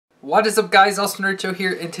What is up, guys? FallenRedZeo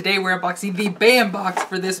here, and today we're unboxing the BAM box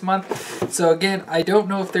for this month. So again, I don't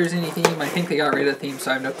know if there's any theme. I think they got rid of the theme,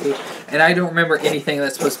 so I have no clue. And I don't remember anything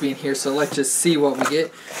that's supposed to be in here, so let's just see what we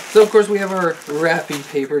get. So of course we have our wrapping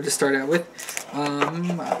paper to start out with.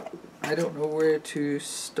 I don't know where to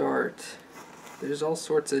start. There's all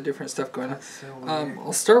sorts of different stuff going on. So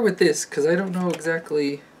I'll start with this, because I don't know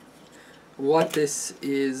exactly what this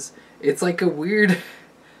is. It's like a weird,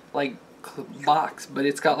 like, box, but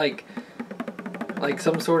it's got like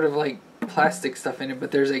some sort of like plastic stuff in it,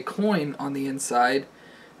 but there's a coin on the inside,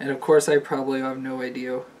 and of course I probably have no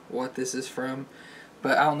idea what this is from,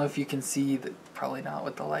 but I don't know if you can see that, probably not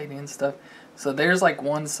with the lighting and stuff. So there's like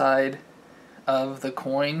one side of the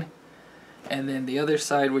coin, and then the other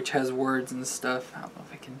side, which has words and stuff. I don't know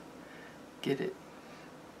if I can get it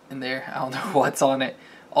in there. I don't know what's on it,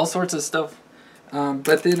 all sorts of stuff.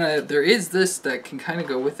 But then there is this that can kind of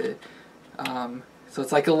go with it. So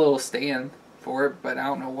it's like a little stand for it, but I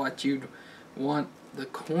don't know what you'd want the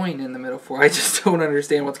coin in the middle for. I just don't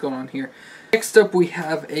understand what's going on here. Next up we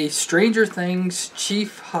have a Stranger Things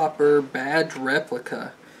Chief Hopper badge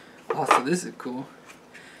replica. Also, this is cool.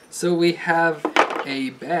 So we have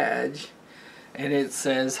a badge, and it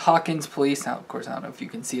says Hawkins Police. Now, of course, I don't know if you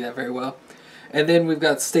can see that very well. And then we've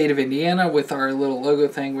got State of Indiana with our little logo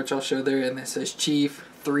thing, which I'll show there, and it says Chief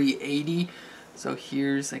 380. So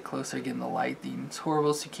here's a closer, again, the lighting's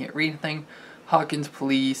horrible, so you can't read anything. Hawkins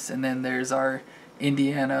Police, and then there's our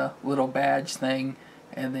Indiana little badge thing,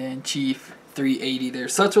 and then Chief 380 there.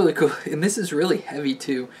 So that's really cool, and this is really heavy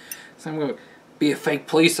too. So I'm going to be a fake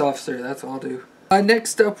police officer, that's all I'll do.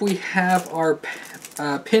 Next up we have our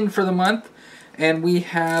pin for the month, and we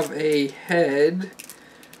have a head.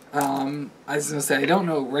 I was going to say, I don't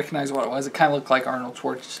recognize what it was. It kind of looked like Arnold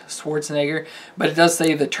Schwarzenegger, but it does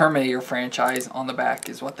say the Terminator franchise on the back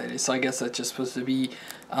is what that is. So I guess that's just supposed to be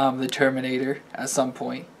the Terminator at some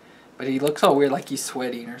point. But he looks all weird, like he's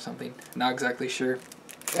sweating or something. Not exactly sure.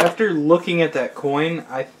 After looking at that coin,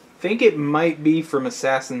 I think it might be from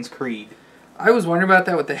Assassin's Creed. I was wondering about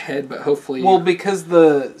that with the head, but hopefully... Well, because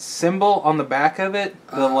the symbol on the back of it,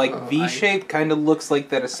 the like V shape, kind of looks like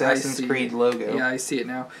that Assassin's Creed logo. Yeah, I see it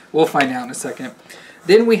now. We'll find out in a second.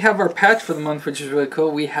 Then we have our patch for the month, which is really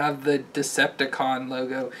cool. We have the Decepticon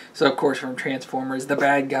logo. So, of course, from Transformers, the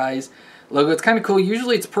bad guys logo. It's kind of cool.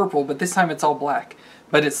 Usually it's purple, but this time it's all black.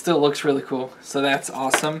 But it still looks really cool. So that's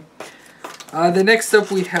awesome. The next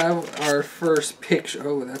up we have our first picture.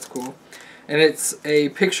 Oh, that's cool. And it's a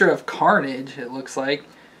picture of Carnage, it looks like.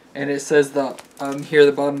 And it says here at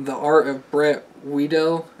the bottom, the art of Brett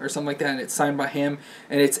Weedell or something like that. And it's signed by him.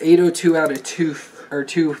 And it's 802 out of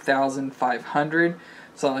 2,500.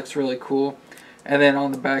 So that looks really cool. And then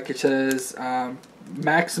on the back it says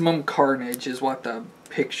Maximum Carnage is what the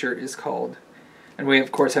picture is called. And we,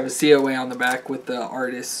 of course, have a COA on the back with the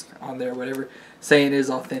artist on there, whatever, saying it is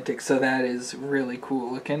authentic. So that is really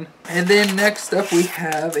cool looking. And then next up we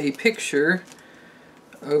have a picture.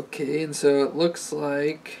 Okay, and so it looks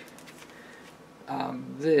like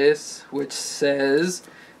this, which says,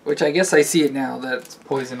 which I guess I see it now, that's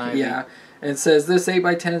Poison Ivy. Yeah, and it says this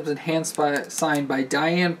 8x10 has been signed by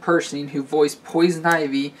Diane Pershing, who voiced Poison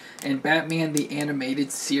Ivy in Batman the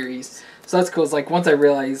Animated Series. So that's cool. It's like once I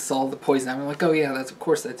realized all the Poison Ivy, I'm like, oh yeah, that's, of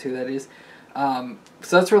course that's who that is. So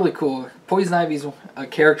that's really cool. Poison Ivy's a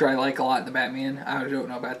character I like a lot in the Batman. I don't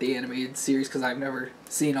know about the animated series because I've never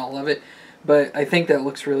seen all of it, but I think that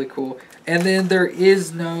looks really cool. And then there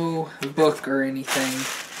is no book or anything,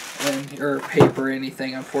 or paper or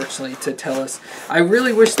anything, unfortunately, to tell us. I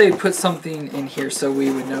really wish they'd put something in here so we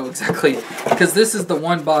would know exactly, because this is the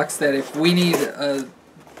one box that if we need a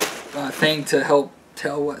thing to help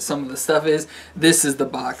tell what some of the stuff is, this is the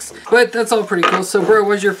box. But that's all pretty cool. So bro,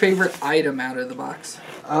 what's your favorite item out of the box?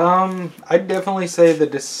 I'd definitely say the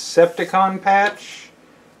Decepticon patch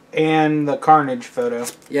and the Carnage photo.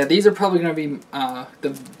 Yeah, these are probably going to be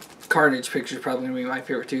the Carnage picture is probably going to be my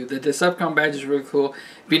favorite too. The Decepticon badge is really cool.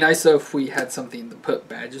 It'd be nice though if we had something to put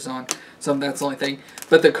badges on. So that's the only thing.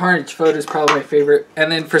 But the Carnage photo is probably my favorite.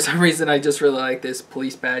 And then for some reason I just really like this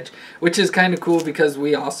police badge, which is kind of cool because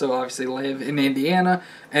we also obviously live in Indiana,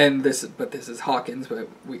 and this is Hawkins, but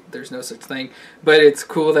there's no such thing. But it's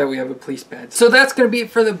cool that we have a police badge. So that's going to be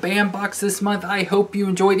it for the BAM box this month. I hope you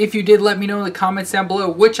enjoyed. If you did, let me know in the comments down below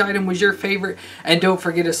which item was your favorite. And don't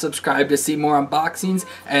forget to subscribe to see more unboxings,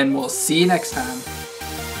 and we'll see you next time.